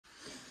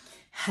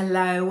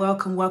Hello,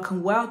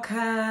 welcome.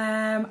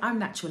 I'm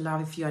Natural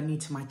Love if you are new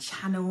to my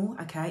channel,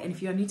 okay? And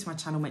if you are new to my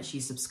channel, make sure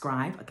you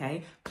subscribe,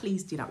 okay?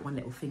 Please do that one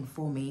little thing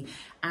for me.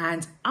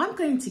 And I'm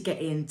going to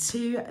get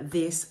into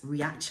this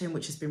reaction,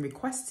 which has been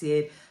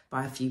requested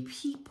by a few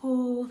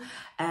people.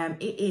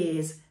 It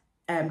is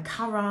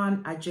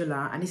Karan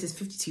Aujla, and this is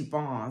 52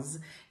 bars.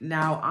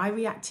 Now, I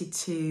reacted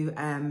to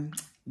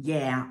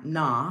Yeah,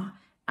 Nah,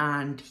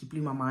 and he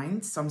blew my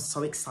mind. So I'm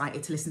so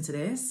excited to listen to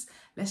this.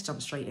 Let's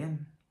jump straight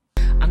in.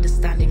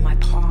 Understanding my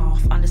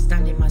path,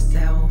 understanding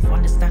myself,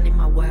 understanding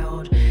my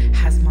world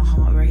has my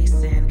heart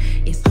racing.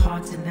 It's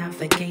hard to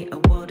navigate a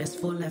world that's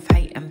full of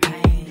hate and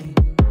pain.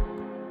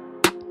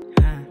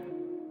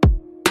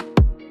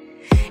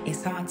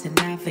 It's hard to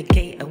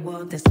navigate a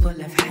world that's full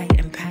of hate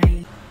and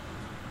pain.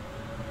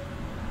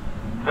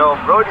 Yo,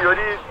 Brody, what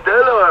are you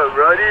doing,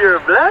 Brody? You're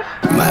blessed?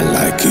 Man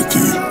like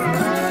Ikky.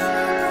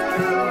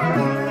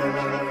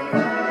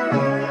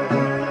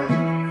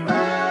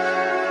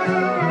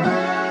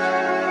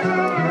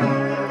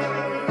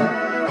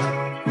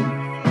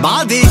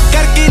 बादे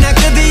करके ना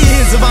कदे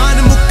ये ज़बान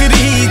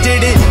मुकरी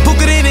जेड़े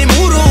फुकरे ने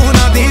मूरों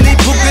ना देने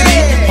Fukrey.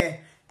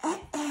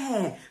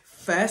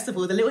 First of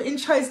all, the little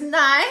intro is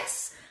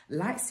nice.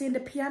 Like seeing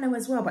the piano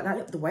as well, but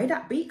the way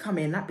that beat come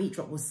in, that beat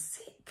drop was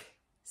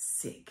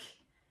sick.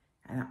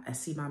 And I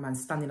see my man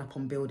standing up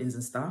on buildings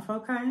and stuff.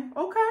 Okay.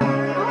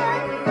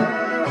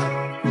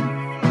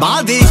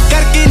 बादे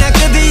करके ना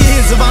कदे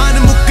ये ज़बान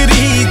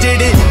मुकरी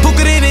जेड़े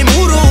फुकरे ने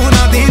मूरों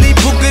ना देने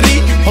फुकरी.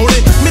 होले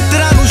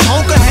मित्रा नु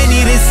शौक है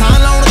नी रे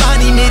साला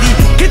मेरी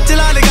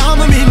खिचला लगाम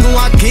मैनू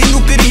आखे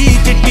नुकरी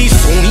चिट्टी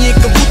सोनी एक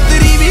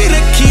कबूतरी भी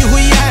रखी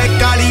हुई है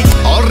काली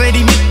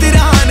ऑलरेडी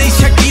मित्रा ने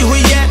शकी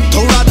हुई है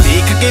थोड़ा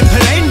देख के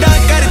फ्रेंडा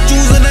कर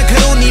चूज न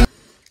खरोनी.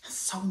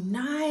 So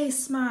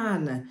nice,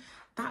 man.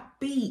 That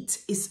beat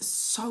is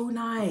so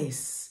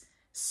nice.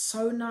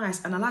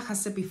 And like I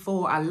said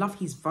before, I love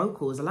his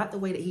vocals. I like the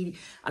way that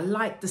I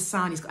like the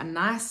sound. He's got a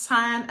nice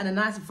sound and a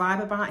nice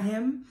vibe about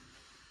him.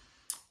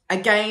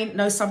 Again,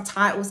 no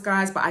subtitles,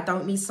 guys, but I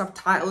don't need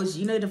subtitles.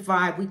 You know the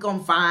vibe. We gone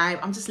vibe.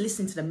 I'm just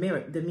listening to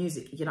the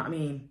music, you know what I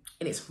mean?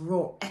 In its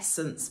raw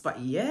essence. But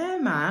yeah,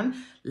 man,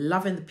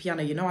 loving the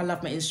piano. You know I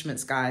love my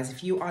instruments, guys.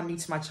 If you are new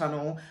to my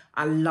channel,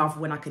 I love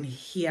when I can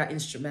hear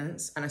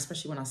instruments, and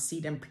especially when I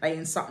see them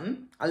playing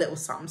something, a little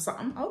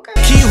something. Okay.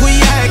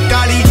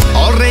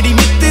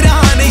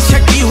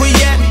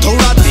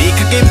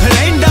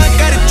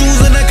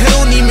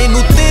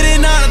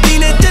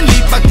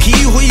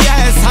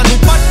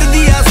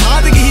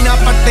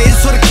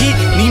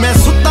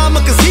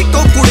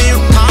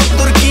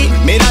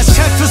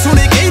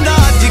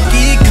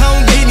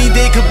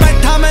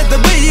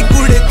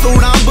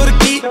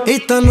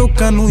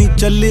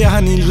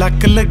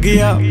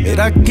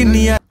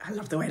 I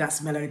love the way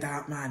that's mellowed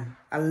out, man.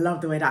 I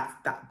love the way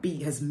that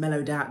beat has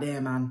mellowed out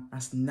there, man.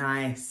 That's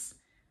nice.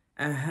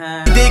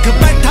 देख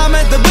बैठा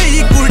मैं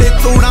Dubai कुड़े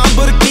तोड़ा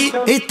बुरकी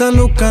ए तां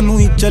लोकां नूं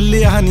ही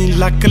चलिया नी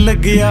luck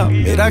लगया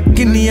मेरा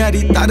किन्नी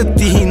यारी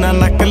धरती ही ना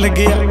नक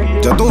लगया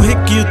जदों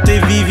हिक्की उत्ते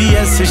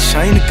VVS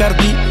शाइन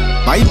करदी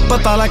भाई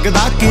पता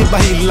लगदा कि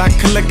भाई लख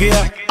लगया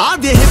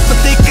आधे हिप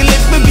ते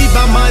क्लिप भी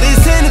बा मारे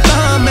सेन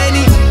तां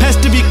मैनी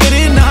फेस्ट भी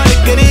करे नाल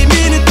करे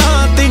मेहनत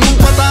तैनूं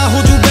पता हो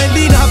जू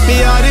बैली ना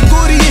प्यार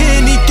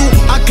गोरीए नी तू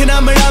अख ना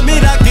मड़ा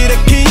मेरा के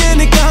रखे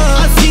इनका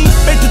असी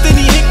पिठ ते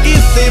नी हिक्की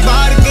ते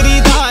बार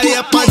करीदा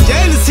ਆਪਾਂ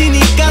ਜੈਲਸੀ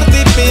ਨਹੀਂ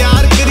ਕਰਦੇ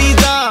ਪਿਆਰ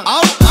ਕਰੀਦਾ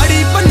ਆਓ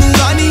ਅੜੀ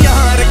ਪੰਨੂਗਾ ਨਹੀਂ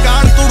ਯਾਰ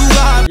record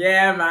ਤੋੜੂਗਾ.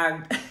 Yeah, man.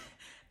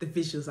 The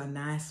visuals are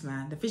nice,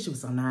 man. The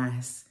visuals are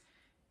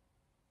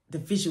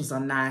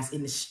nice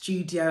in the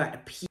studio at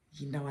the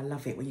you know I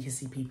love it when you can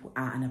see people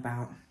out and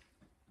about.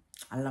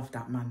 I love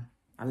that, man.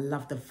 I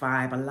love the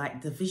vibe. I like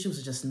the visuals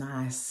are just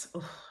nice.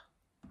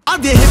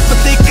 ਆਦੇ hip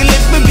ਤੇ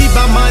clip ਵੀ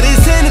ਬਾ ਮਾਰੇ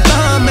ਸੈਨ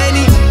ਤਾਂ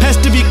ਮੈਨੀ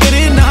fest ਵੀ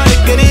ਕਰੇ ਨਾਲ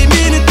ਕਰੇ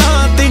ਮਿਹਨਤ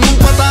ਤੈਨੂੰ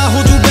ਪਤਾ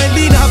ਹੋ ਜੂ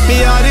ਬੈਲੀ ਨਾ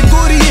ਪਿਆਰ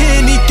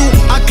ਗੋਰੀਏ ਨੀ ਤੂੰ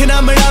ਅੱਖ ਨਾ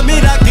ਮੜਾ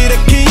ਮੇਰਾ ਕੇ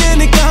ਰੱਖੇ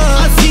ਇਨਕਾ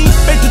ਅਸੀਂ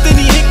ਪਿੱਠ ਤੇ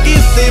ਨਹੀਂ ਹਿੱਕੀ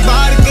ਤੇ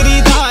ਬਾਰ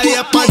ਕਰੀਦਾ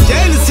ਆਪਾਂ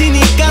ਜੈਲਸੀ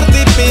ਨਹੀਂ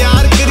ਕਰਦੇ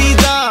ਪਿਆਰ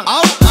ਕਰੀਦਾ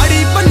ਆਓ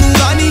ਅੜੀ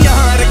ਪੰਨੂਗਾ ਨਹੀਂ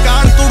ਯਾਰ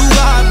ਰਿਕਾਰਡ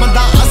ਤੋੜੂਗਾ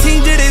ਬੰਦਾ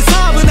ਅਸੀਂ ਜਿਹੜੇ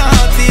ਹਿਸਾਬ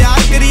ਨਾਲ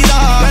ਤਿਆਰ ਕਰੀਦਾ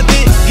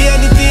ਕਦੇ ਗਿਆ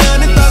ਨਹੀਂ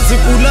ਧਿਆਨ ਤਾਂ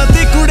ਸਕੂਲਾਂ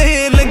ਤੇ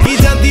ਕੁੜੇ ਲੱਗੀ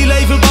ਜਾਂਦੀ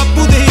ਲਾਈਫ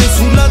ਬਾਪੂ ਦੇ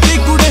ਅਸੂਲਾਂ ਤੇ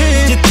ਕੁੜੇ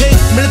ਜਿੱਥੇ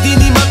ਮਿਲਦੀ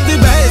ਨਹੀਂ ਮੱਤ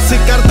ਬਹਿਸ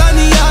ਕਰਦਾ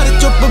ਨਹੀਂ ਯਾਰ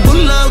ਚੁੱਪ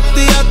ਬੁੱਲਾਂ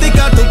ਉੱਤੇ ਆ ਤੇ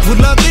ਕਾਟੋ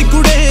ਫੁੱਲਾਂ ਤੇ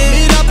ਕੁੜੇ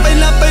ਮੇਰਾ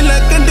ਪਹਿਲਾ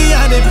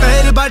ਕੰਡੀਆਂ ਨੇ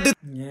ਪੈਰ ਵੱਢ.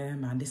 Yeah,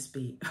 man, this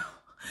beat.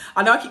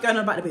 I know I keep going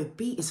on about it, but the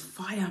beat is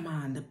fire,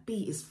 man. The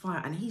beat is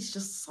fire. And he's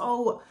just so...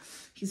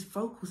 His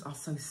vocals are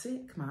so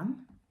sick, man.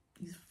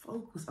 His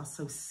vocals are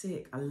so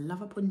sick. I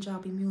love a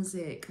Punjabi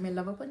music. I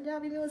love a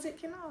Punjabi music,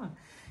 you know.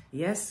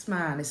 Yes,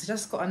 man. It's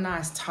just got a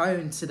nice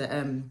tone to the...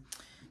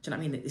 do you know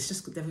what I mean? They've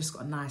just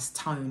got a nice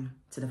tone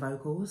to the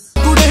vocals.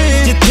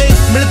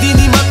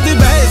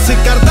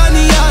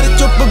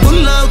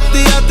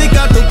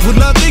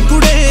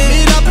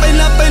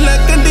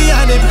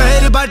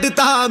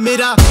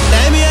 मेरा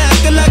time है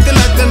कला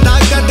कंडा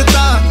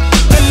कटता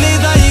कल्ले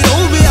दा ही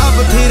रोविया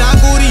बथेरा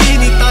गोरी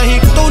नी ताही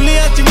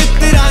टोलिया च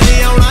मित्रा ने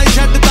आउणा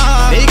छड्डता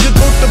एक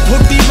गुट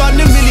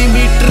 41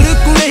 millimetre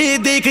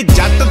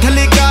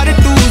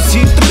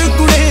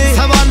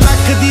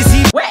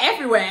We're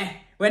everywhere.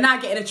 We're now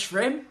getting a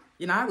trim.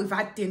 You know, we've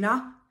had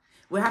dinner.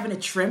 We're having a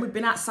trim. We've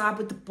been outside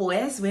with the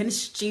boys. We're in the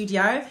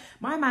studio.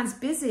 My man's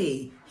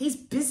busy. He's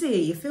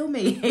busy. You feel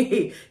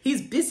me?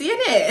 He's busy,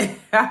 innit?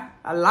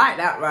 I like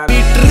that, man.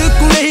 Beat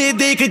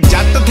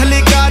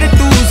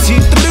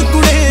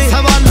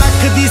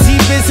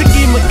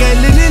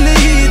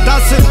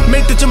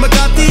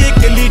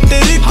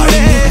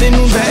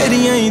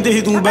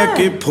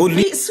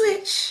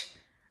switch.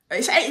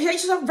 It's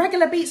just a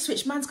regular beat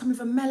switch. Man's coming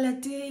for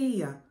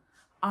melody.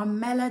 A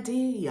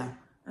melody.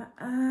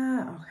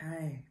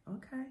 Okay.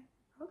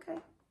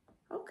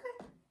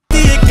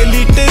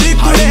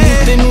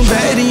 ਤੈਨੂੰ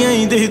ਬਹਿਰੀਆਂ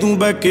ਹੀ ਦੇ ਦੂੰ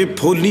ਬੈ ਕੇ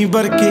ਫੋਲੀ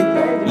ਭਰ ਕੇ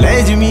ਲੈ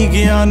ਜਮੀ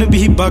ਗਿਆਨ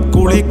ਵੀ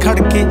ਬਾਕੋਲੇ ਖੜ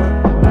ਕੇ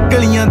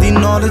ਗਲੀਆਂ ਦੀ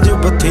ਨੌਲੇਜ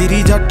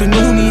ਬਥੇਰੀ ਜੱਟ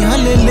ਨੂੰ ਨਹੀਂ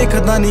ਹਲੇ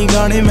ਲਿਖਦਾ ਨਹੀਂ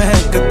ਗਾਣੇ ਮੈਂ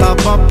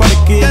ਕਿਤਾਬਾਂ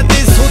ਪੜ੍ਹ ਕੇ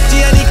ਕਦੇ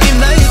ਸੋਚਿਆ ਨਹੀਂ ਕਿ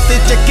ਨਾ ਉੱਤੇ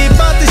ਚੱਕੇ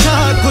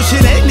ਬਾਦਸ਼ਾਹ ਖੁਸ਼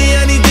ਰਹਿੰਦੇ ਆ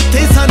ਨਹੀਂ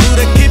ਜਿੱਥੇ ਸਾਨੂੰ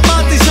ਰੱਖੇ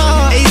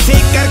ਬਾਦਸ਼ਾਹ ਐਸੇ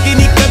ਕਰਕੇ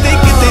ਨਹੀਂ ਕਦੇ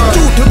ਕਿਤੇ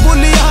ਝੂਠ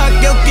ਬੋਲਿਆ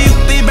ਕਿਉਂਕਿ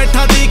ਉੱਤੇ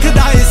ਬੈਠਾ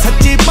ਦੇਖਦਾ ਏ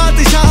ਸੱਚੇ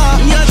ਬਾਦਸ਼ਾਹ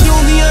ਯਾ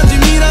ਜਿਉਂਦੀਆਂ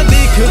ਜ਼ਮੀਰਾਂ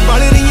ਦੇਖ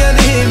ਬਲ ਰਹੀਆਂ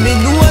ਨੇ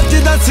ਮੈਨੂੰ ਅੱਜ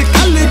ਦੱਸ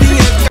ਕੱਲ ਦੀਆਂ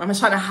I'm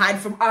trying to hide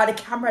from all the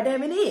camera there,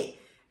 innit?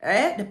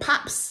 The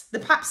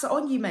paps are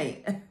on you,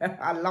 mate.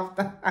 I love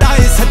that.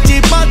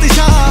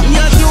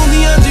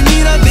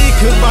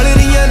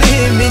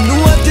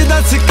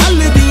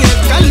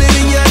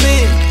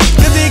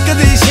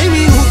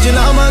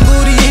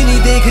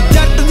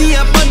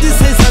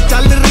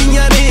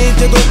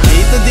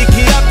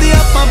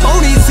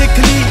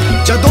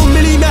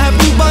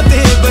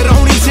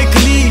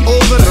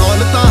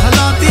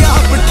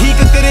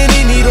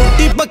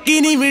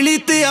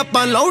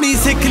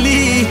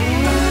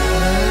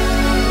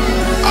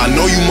 I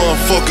know you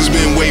motherfuckers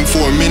been waiting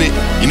for a minute,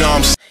 you know what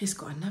I'm saying? He's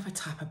got another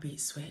type of beat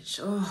switch.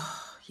 Oh,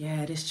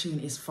 yeah, this tune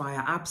is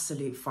fire,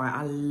 absolute fire.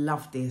 I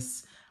love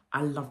this.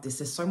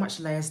 There's so much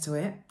layers to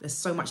it. There's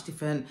so much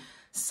different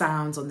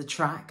sounds on the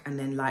track. And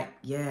then like,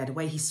 yeah, the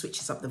way he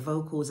switches up the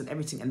vocals and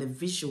everything, and the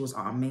visuals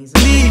are amazing.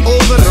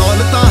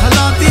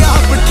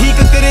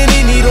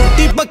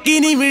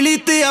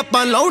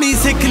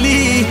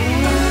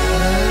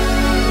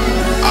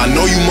 I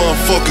know you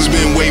motherfuckers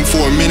been waiting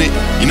for a minute,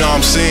 you know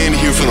what I'm saying?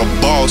 Here for the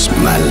boss.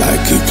 Man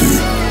like Ikky.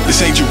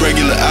 This ain't your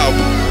regular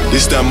album.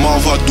 This that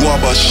Malva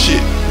Duaba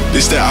shit.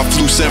 This that I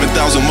flew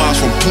 7,000 miles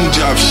from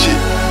Punjab shit.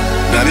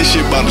 Now this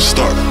shit about to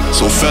start.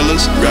 So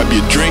fellas, grab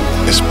your drink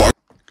and spark.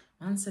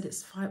 Man said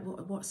it's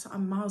what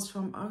something miles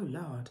from, oh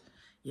Lord.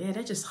 Yeah,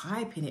 they're just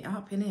hyping it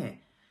up, innit?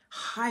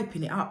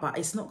 Hyping it up, but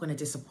it's not going to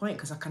disappoint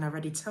because I can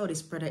already tell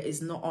this brother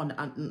is not on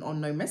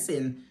no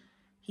messing.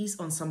 He's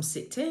on some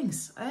sick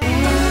things. Hey.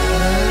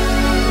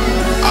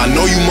 I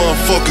know you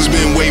motherfuckers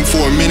been waiting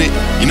for a minute,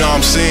 you know what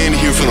I'm saying?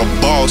 Here for the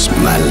boss.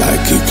 Man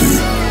like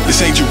Ikky. This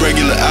ain't your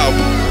regular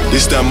album.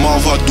 This that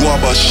Malva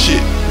Duaba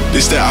shit.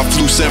 This that I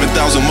flew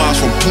 7,000 miles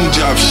from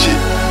Punjab shit.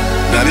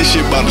 Now this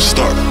shit about to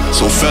start.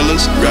 So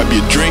fellas, grab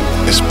your drink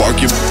and spark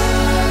your.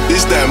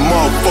 This that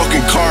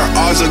motherfucking car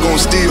odds are gonna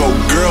steal your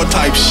girl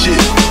type shit,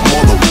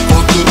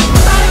 motherfucker.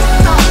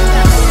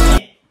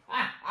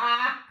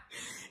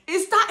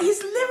 Is that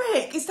his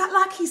lyric? Is that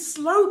like his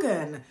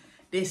slogan?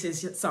 This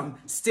is some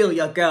steal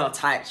your girl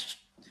type.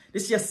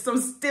 This is just some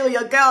steal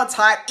your girl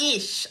type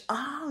ish.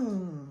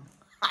 Oh.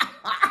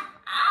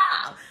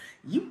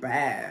 You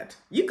bad.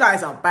 You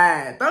guys are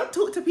bad. Don't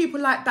talk to people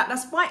like that.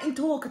 That's fighting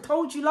talk. I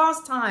told you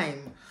last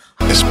time.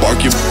 And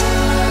spark your.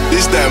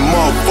 This that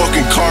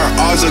motherfucking car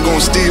odds are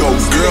gonna steal your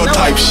girl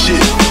type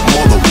shit,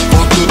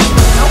 motherfucker.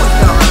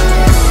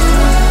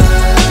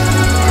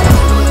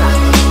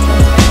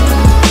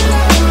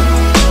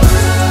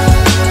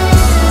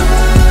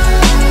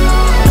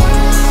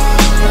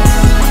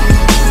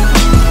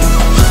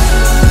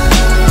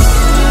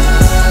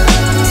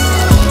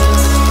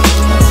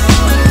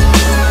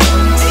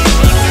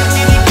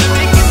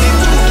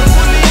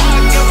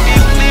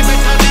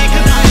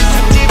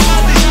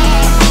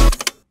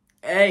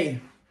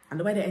 And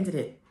the way they ended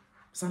it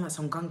sound like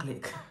some gun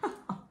click.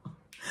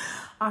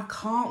 I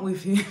can't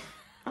with you.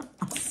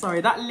 Sorry,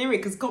 that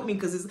lyric has got me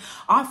because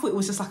I thought it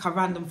was just like a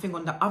random thing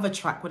on the other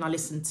track when I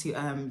listened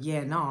to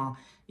Yeah Nah.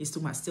 He's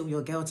talking about steal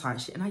your girl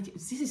type shit. And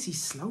this is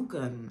his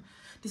slogan.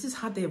 This is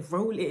how they're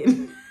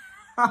rolling.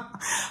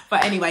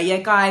 But anyway, yeah,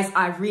 guys,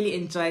 I really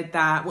enjoyed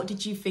that. What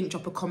did you think?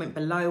 Drop a comment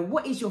below.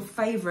 What is your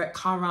favourite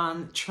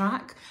Karan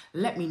track?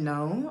 Let me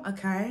know,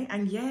 okay?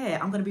 And yeah,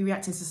 I'm going to be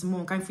reacting to some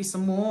more, going through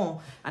some more.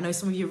 I know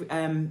some of you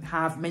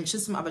have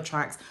mentioned some other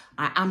tracks.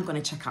 I am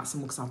going to check out some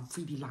more because I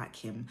really like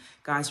him.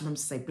 Guys, remember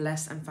to stay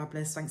blessed and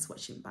fabulous. Thanks for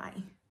watching.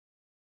 Bye.